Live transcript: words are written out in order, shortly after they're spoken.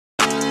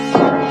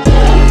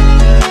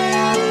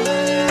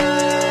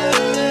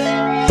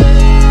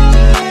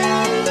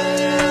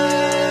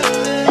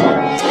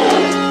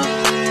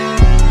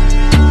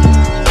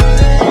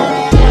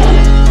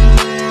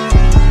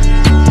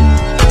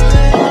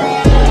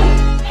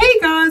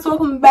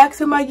back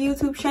to my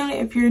YouTube channel.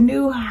 If you're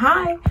new,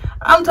 hi.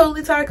 I'm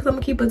totally tired because I'm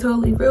gonna keep it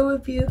totally real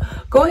with you.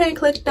 Go ahead and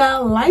click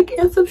that like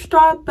and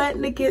subscribe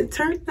button to get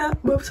turned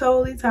up with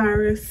Totally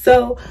Tired.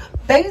 So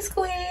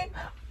basically,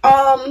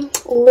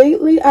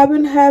 lately I've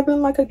been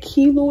having like a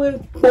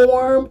keloid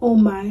form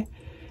on my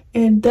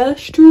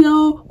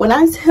industrial. When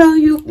I tell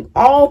you,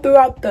 all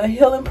throughout the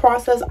healing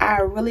process, I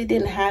really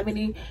didn't have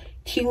any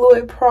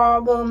keloid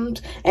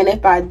problems, and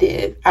if I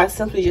did, I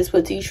simply just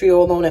put tea tree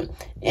oil on it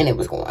and it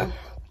was gone.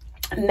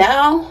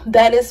 Now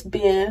that it's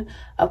been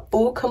a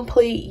full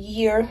complete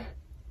year,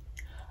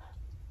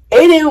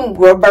 it didn't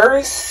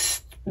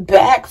reverse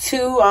back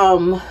to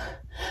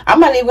I'm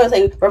not even gonna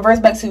say reverse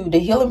back to the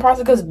healing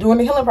process, because during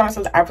the healing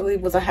process I really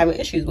wasn't having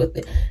issues with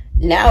it.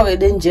 Now it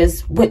didn't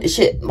just went to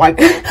shit. Like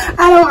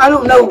I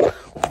don't know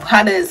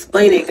how to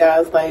explain it,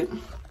 guys. Like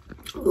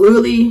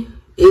literally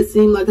it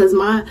seemed like, because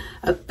my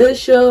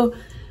official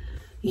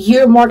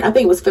year mark, I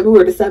think it was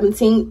February the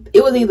 17th.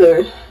 It was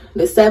either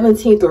the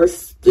 17th or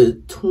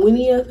the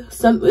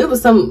 20th. It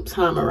was some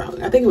time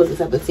around. I think it was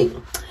the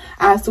 17th.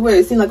 I swear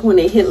it seemed like when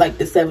they hit like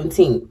the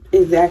 17th,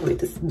 exactly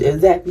the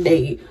exact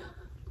day,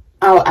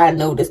 I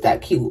noticed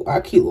that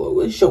our keloid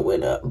was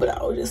showing up. But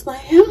I was just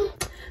like,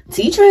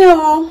 tea tree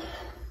oil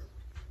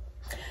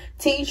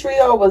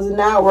was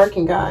not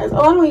working, guys.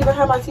 Oh, I don't even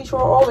have my tea tree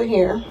oil over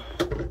here.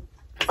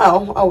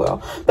 Oh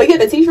well. But yeah,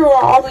 the tea tree oil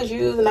I always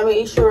use, and I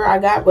made sure I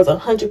got was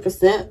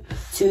 100%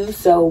 too.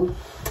 So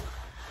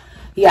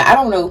yeah, I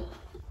don't know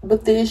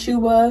what the issue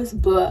was,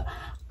 but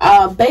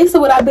based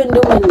on what I've been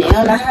doing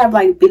now, and I have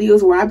like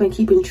videos where I've been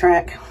keeping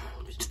track,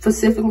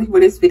 specifically for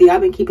this video, I've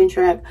been keeping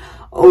track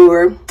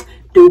over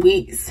the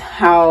weeks,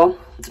 how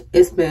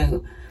it's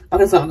been,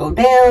 like it's gonna go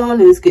down,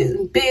 it's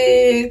getting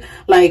big,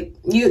 like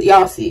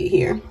y'all see it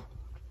here.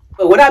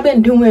 But what I've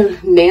been doing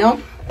now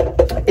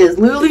is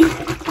literally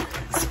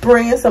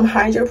spraying some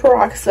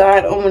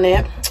hydroperoxide on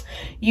it.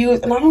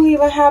 And I don't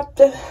even have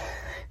to,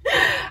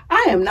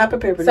 I am not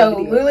prepared for this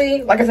video. So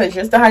really, like I said,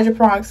 just the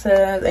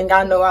hydroperoxide, and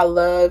y'all know I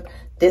love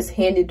this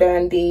handy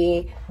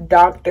dandy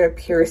Dr.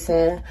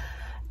 Pearson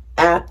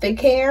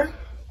aftercare,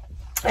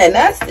 and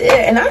that's it.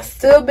 And I've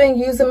still been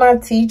using my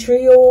tea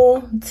tree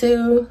oil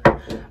too,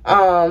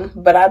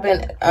 but I've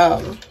been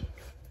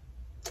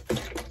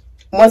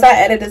once I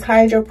added this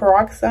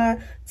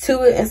hydroperoxide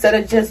to it, instead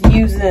of just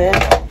using,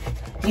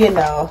 you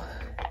know,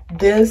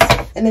 this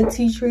and the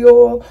tea tree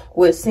oil,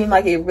 which seemed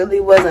like it really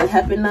wasn't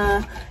helping,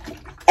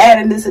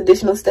 adding this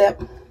additional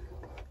step.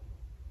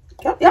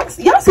 Y'all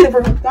see the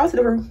proof. Y'all see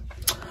the proof.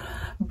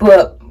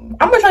 But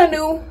I'm gonna try a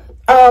new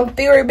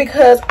theory,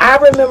 because I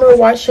remember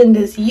watching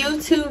this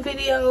YouTube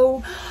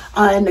video,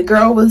 and the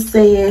girl was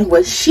saying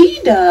what she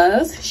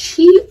does.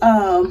 She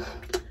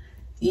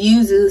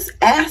uses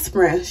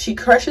aspirin. She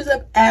crushes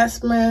up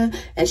aspirin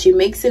and she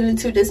makes it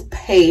into this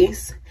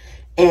paste,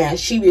 and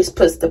she just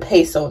puts the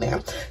paste on there.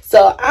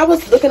 So I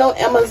was looking on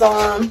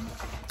Amazon,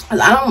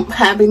 I don't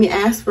have any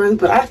aspirins,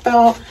 but I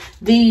found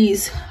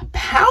these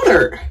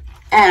powdered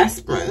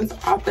aspirins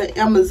off of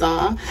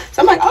Amazon.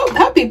 So I'm like, oh,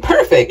 that'd be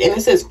perfect. And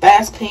it says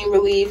fast pain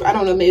relief. I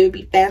don't know, maybe it'd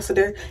be faster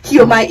to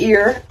heal my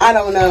ear. I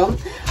don't know.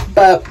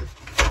 But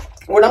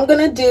what I'm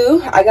gonna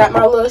do, I got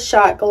my little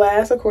shot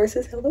glass. Of course,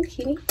 it's Hello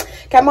Kitty.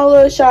 Got my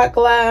little shot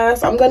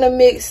glass. I'm gonna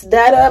mix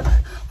that up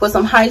with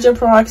some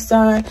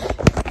hydroperoxide.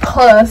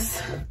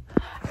 Plus,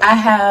 I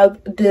have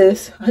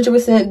this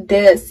 100%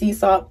 dead sea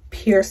salt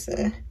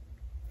Pearson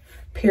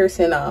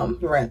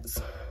rinse.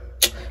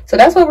 So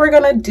that's what we're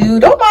gonna do.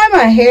 Don't mind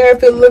my hair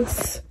if it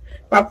looks,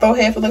 my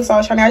forehead if it looks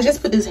all shiny. I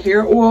just put this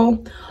hair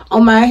oil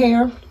on my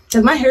hair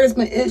because my hair has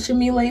been itching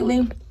me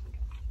lately,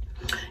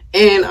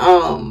 and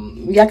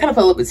yeah, I kind of felt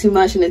a little bit too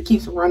much and it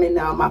keeps running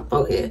down my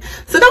forehead.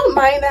 So don't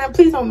mind that,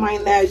 please don't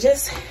mind that.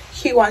 Just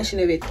keep watching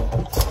the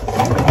video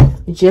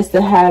just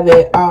to have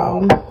it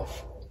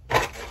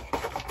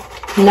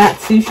not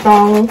too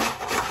strong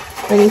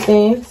or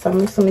anything. So I'm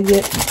just gonna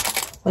get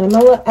one of my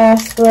little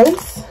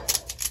aspirins.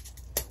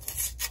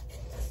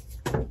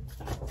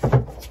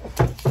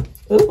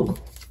 Ooh,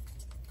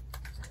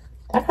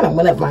 that kind of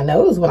went up my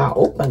nose when I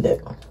opened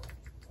it.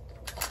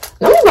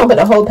 I'm just gonna put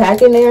the whole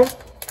pack in there.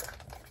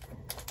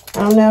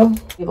 I don't know,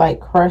 like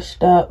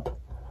crushed up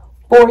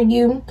for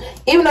you,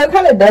 even though it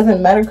kind of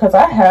doesn't matter because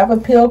I have a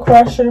pill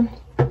crusher.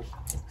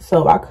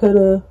 So I could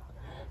have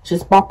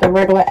just bought the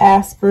regular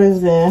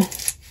aspirins and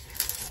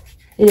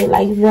did it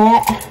like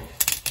that.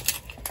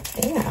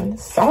 Damn,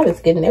 this salt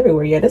is getting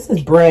everywhere. Yeah, this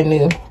is brand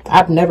new.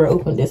 I've never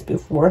opened this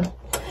before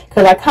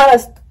because I kind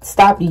of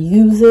stopped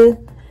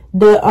using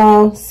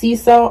the sea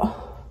salt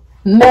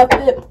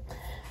method,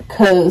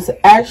 because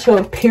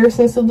actual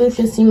Pearson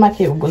solution seemed like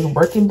it was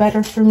working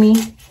better for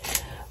me.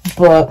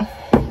 But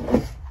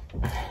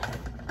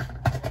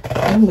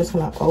I'm just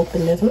gonna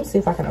open this. Let me see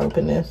if I can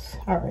open this.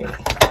 All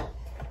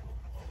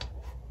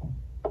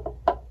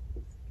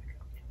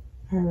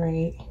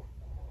right,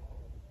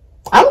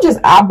 I'm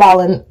just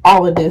eyeballing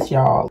all of this,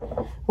 y'all.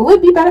 Will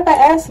it be better if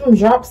I add some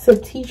drops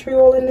of tea tree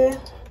oil in there?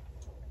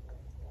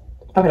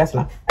 Okay, that's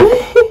enough.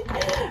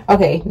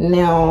 Okay,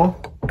 now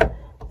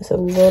it's a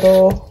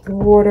little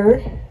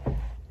water.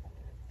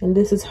 And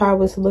this is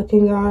how it's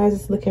looking, guys.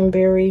 It's looking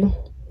very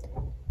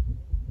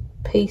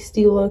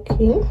pasty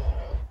looking.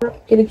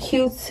 Get a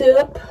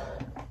Q-tip.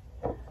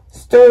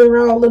 Stir it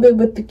around a little bit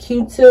with the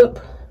Q-tip.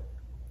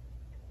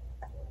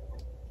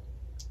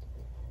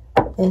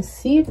 And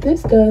see if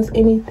this does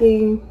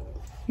anything,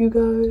 you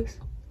guys.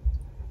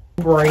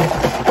 Right.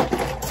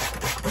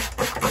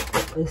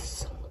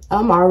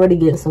 I'm already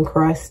getting some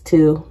crust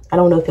too. I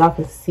don't know if y'all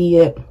can see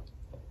it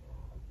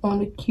on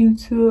the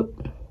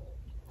Q-tip.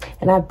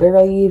 And I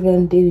barely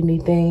even did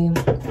anything.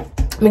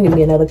 Let me give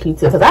me another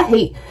Q-tip because I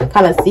hate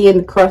kind of seeing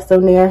the crust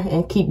on there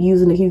and keep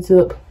using the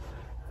Q-tip.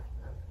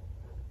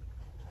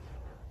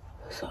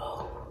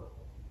 So.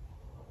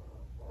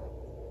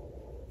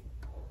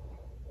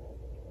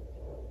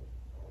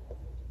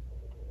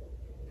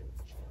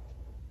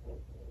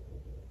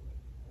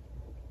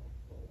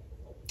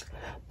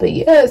 But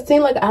yeah, it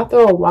seemed like after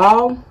a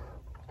while,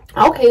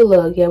 okay,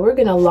 look, yeah, we're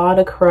getting a lot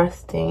of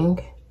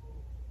crusting.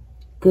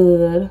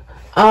 Good.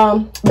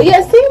 But yeah,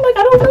 it seemed like,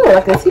 I don't know,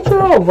 like the tea tree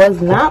oil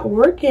was not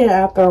working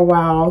after a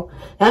while.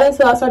 Not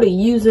until I started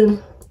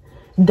using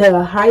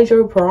the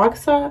hydro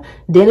peroxide,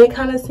 then it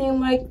kind of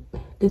seemed like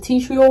the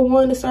tea tree oil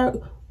wanted to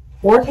start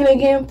working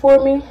again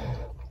for me.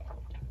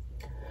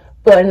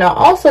 But now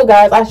also,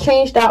 guys, I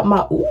changed out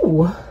my,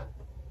 ooh,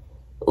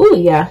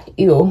 yeah,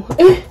 ew.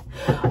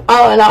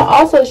 And I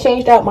also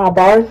changed out my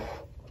bar.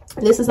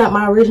 This is not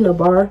my original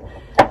bar.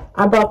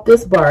 I bought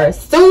this bar as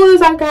soon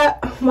as I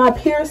got my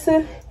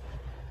piercing,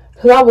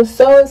 because I was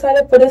so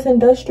excited for this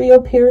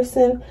industrial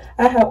piercing.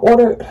 I had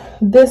ordered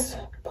this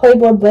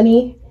Playboy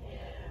Bunny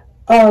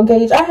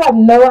gauge. I have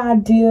no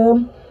idea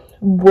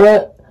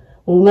what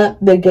length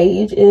the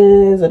gauge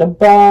is or the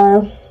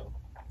bar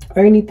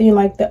or anything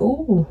like that.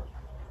 Ooh,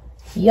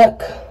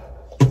 yuck.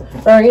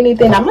 Or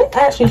anything. I might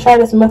actually try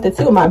this method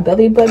too, my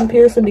belly button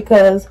piercing,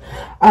 because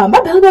my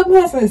belly button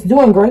piercing is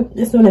doing great.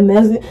 It's doing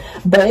amazing,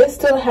 but it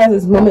still has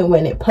this moment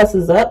when it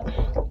pusses up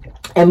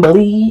and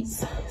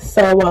bleeds.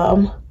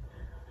 So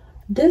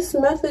this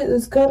method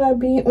is gonna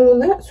be on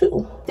that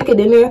too. Stick it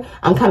in there.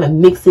 I'm kind of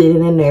mixing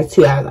it in there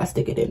too as I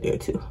stick it in there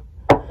too.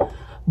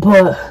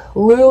 But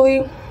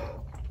literally,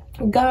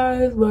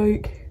 guys,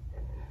 like,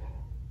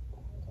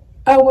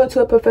 I went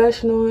to a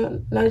professional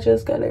and I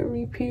just got it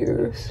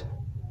re-pierced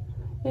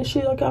and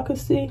shit. Like y'all can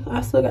see,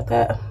 I still got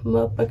that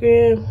motherfucker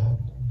in.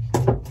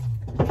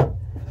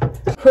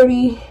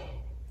 Pretty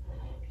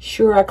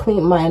sure I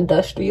cleaned my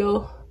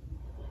industrial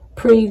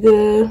pretty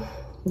good.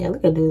 Yeah,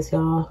 look at this,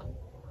 y'all.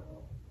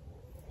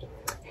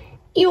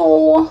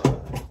 Ew.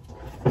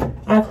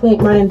 I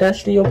cleaned my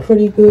industrial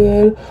pretty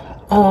good.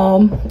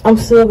 I'm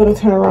still gonna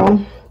turn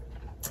around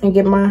and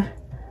get my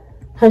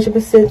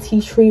 100%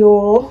 tea tree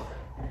oil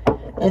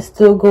and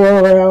still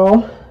go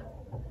around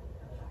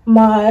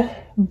my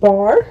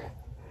bar.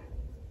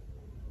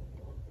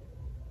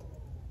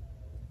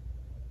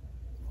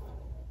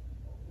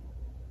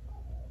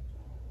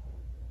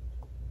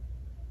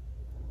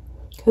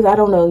 Because I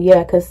don't know,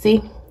 yeah, because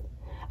see,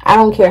 I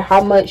don't care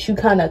how much you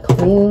kind of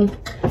clean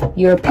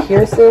your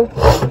piercing.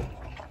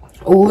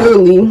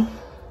 Literally,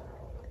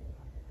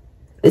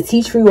 the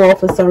tea tree oil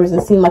for some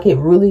reason seems like it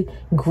really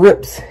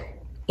grips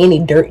any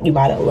dirt you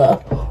might have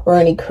left or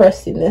any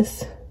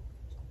crustiness.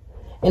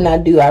 And I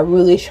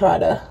really try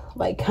to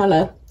like kind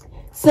of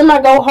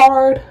semi-go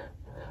hard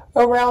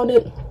around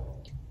it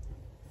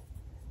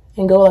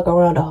and go like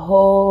around the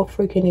whole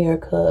freaking ear,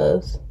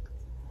 cuz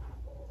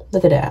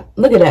look at that.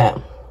 Look at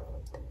that.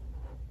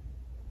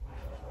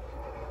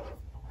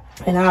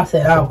 And I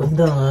said I was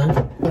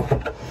done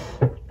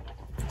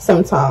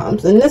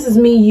sometimes. And this is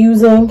me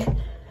using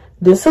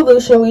the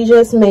solution we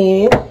just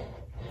made.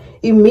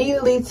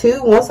 Immediately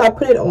too, once I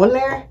put it on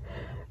there,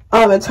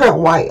 it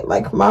turned white.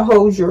 Like my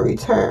whole jewelry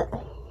turned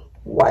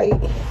white.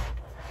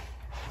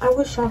 I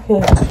wish I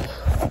could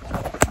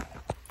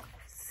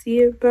see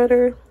it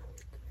better.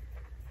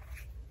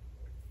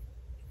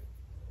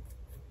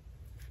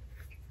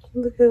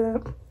 Look at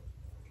that.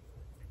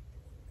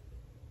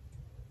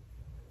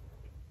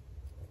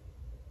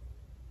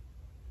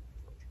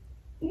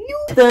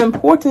 The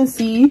importance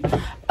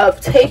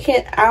of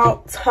taking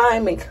out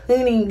time and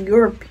cleaning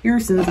your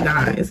piercings,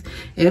 guys.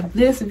 If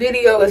this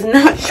video is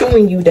not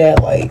showing you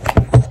that, like,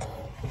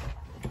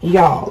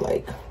 y'all,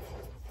 like,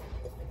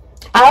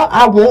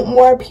 I want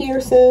more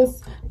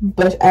piercings,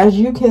 but as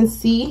you can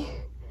see,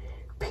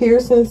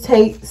 piercings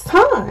takes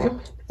time.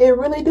 It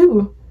really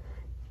do.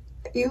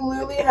 You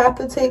literally have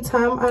to take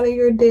time out of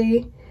your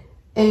day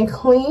and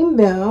clean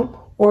them,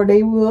 or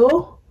they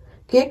will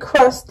get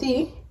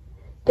crusty.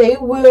 They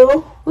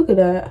will, look at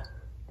that,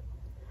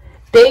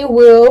 they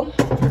will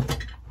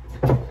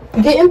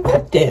get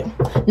infected.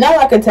 Not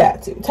like a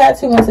tattoo.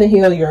 Tattoo, once it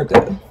heals, you're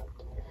good.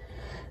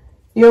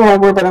 You don't want to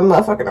worry about a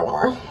motherfucker no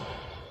more.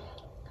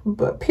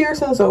 But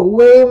piercings are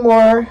way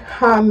more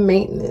high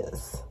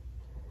maintenance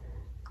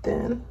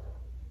than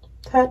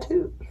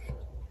tattoos.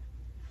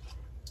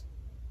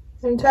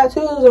 And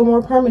tattoos are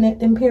more permanent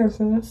than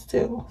piercings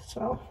too.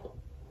 So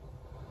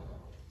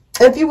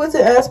if you were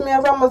to ask me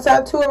if I'm a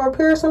tattoo or a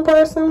piercing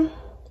person,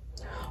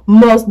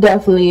 most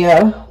definitely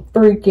a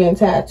freaking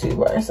tattoo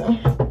person.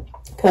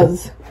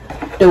 Because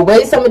the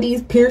way some of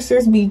these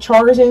piercers be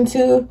charging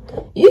too,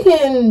 you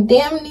can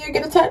damn near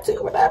get a tattoo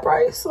for that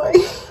price. Like,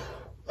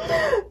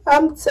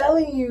 I'm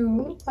telling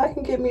you, I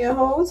can get me a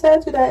whole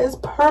tattoo that is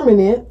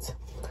permanent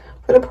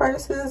for the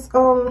prices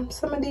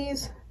some of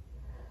these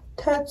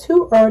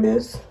tattoo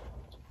artists,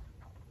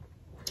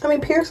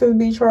 piercers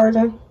be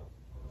charging.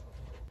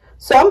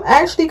 So I'm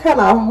actually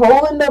kind of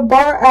holding the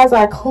bar as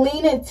I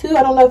clean it too.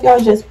 I don't know if y'all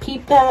just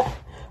peeped that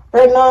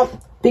or not,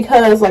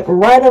 because like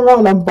right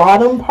around the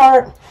bottom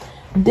part,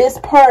 this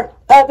part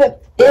of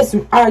it is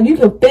you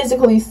can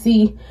physically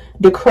see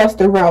the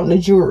crust around the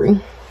jewelry.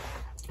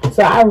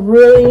 So I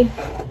really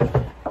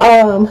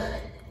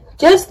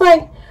just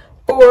like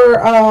for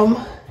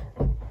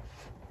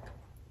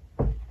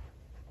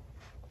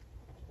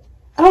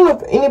I don't know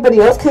if anybody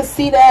else can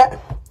see that,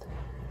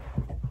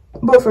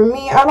 but for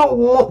me, I don't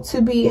want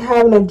to be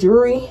having a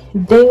jewelry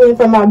dangling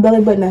from my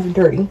belly button that's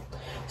dirty.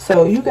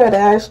 So you gotta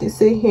actually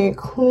sit here and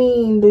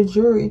clean the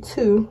jewelry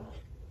too.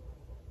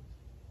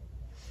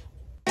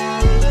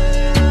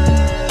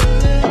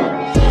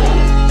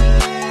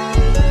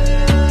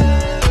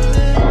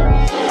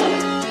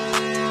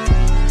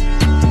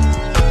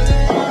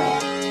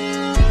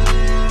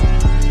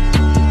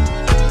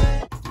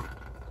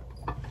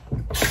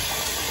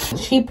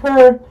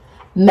 Cheaper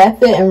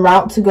method and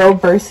route to go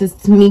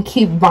versus me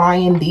keep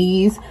buying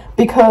these,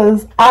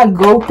 because I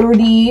go through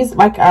these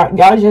like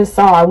y'all just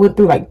saw. I went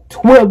through like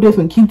 12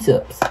 different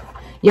Q-tips.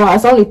 Y'all,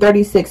 it's only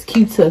 36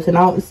 Q-tips, and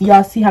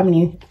y'all see how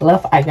many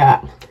left I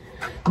got.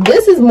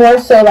 This is more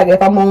so like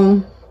if I'm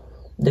on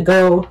the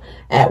go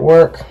at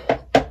work,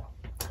 I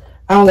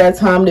don't got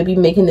time to be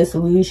making this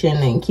solution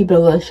and keeping a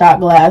little shot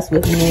glass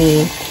with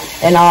me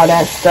and all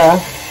that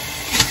stuff.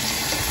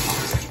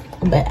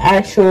 But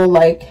actual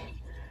like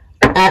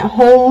at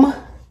home,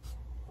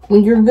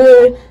 when you're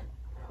good,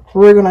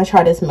 we're gonna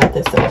try this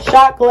method. So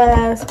shot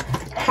glass,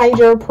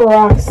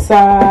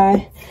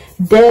 hydroperoxide,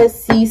 dead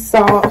sea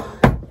salt,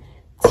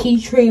 tea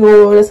tree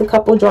oil, just a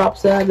couple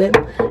drops of it,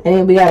 and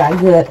then we got our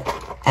good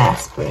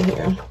aspirin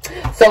here.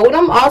 So what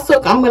I'm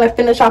gonna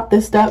finish off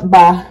this step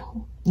by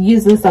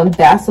using some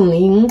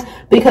Vaseline,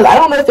 because I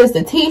don't know if it's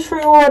the tea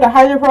tree oil or the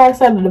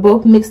hydroperoxide, or they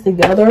both mixed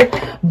together,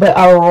 but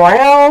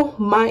around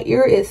my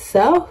ear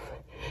itself,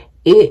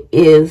 it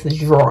is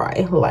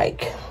dry,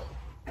 like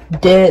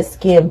dead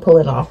skin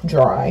pulling off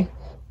dry,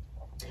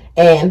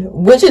 and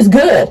which is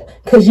good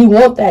because you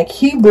want that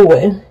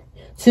keloid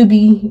to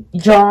be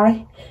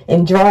dry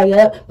and dry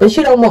up, but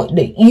you don't want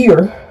the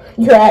ear,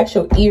 your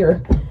actual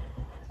ear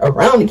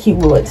around the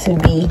keloid, to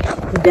be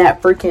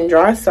that freaking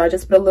dry. So I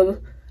just put a little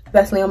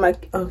Vaseline on my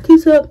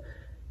Q-tip,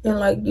 and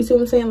like, you see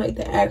what I'm saying, like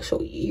the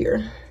actual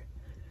ear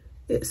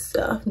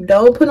itself.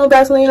 Don't put no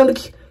Vaseline on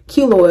the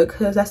keloid,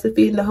 because that's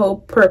defeating the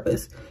whole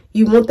purpose.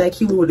 You want that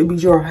keloid to be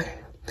dry,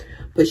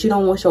 but you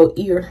don't want your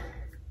ear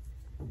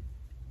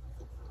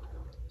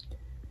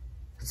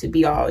to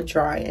be all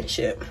dry and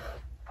shit.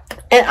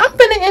 And I'm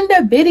gonna end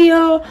the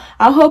video.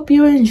 I hope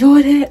you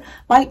enjoyed it.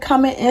 Like,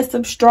 comment, and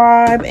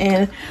subscribe,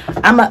 and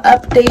I'm gonna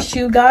update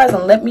you guys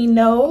and let me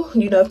know,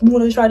 if you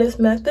want to try this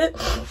method.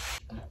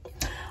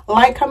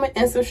 Like, comment,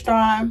 and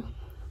subscribe.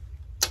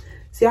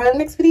 See y'all in the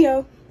next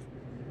video.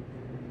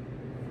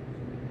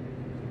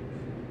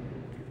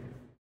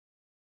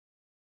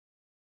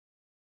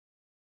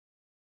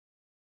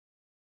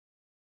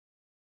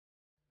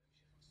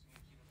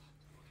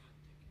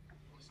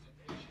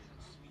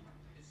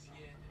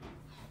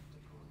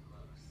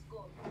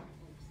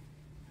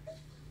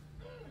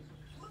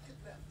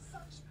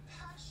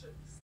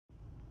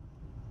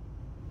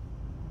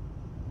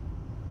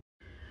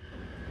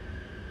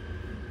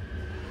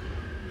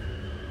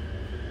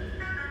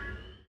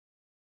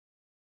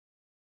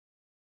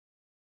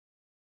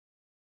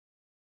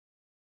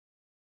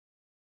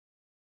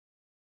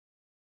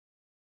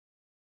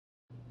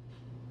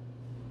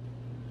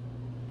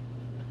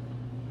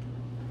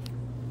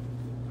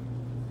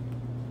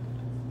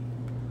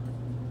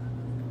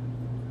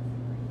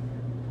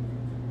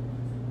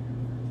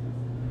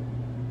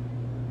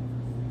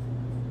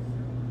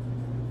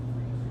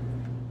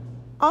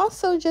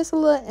 Also, just a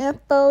little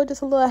info,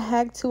 just a little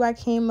hack too I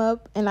came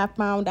up and I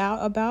found out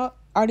about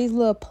are these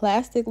little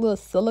plastic little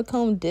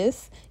silicone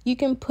discs you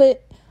can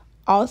put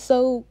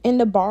also in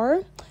the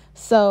bar.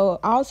 So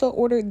I also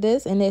ordered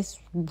this, and it's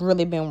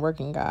really been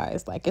working,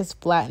 guys. Like, it's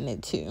flattened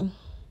it too.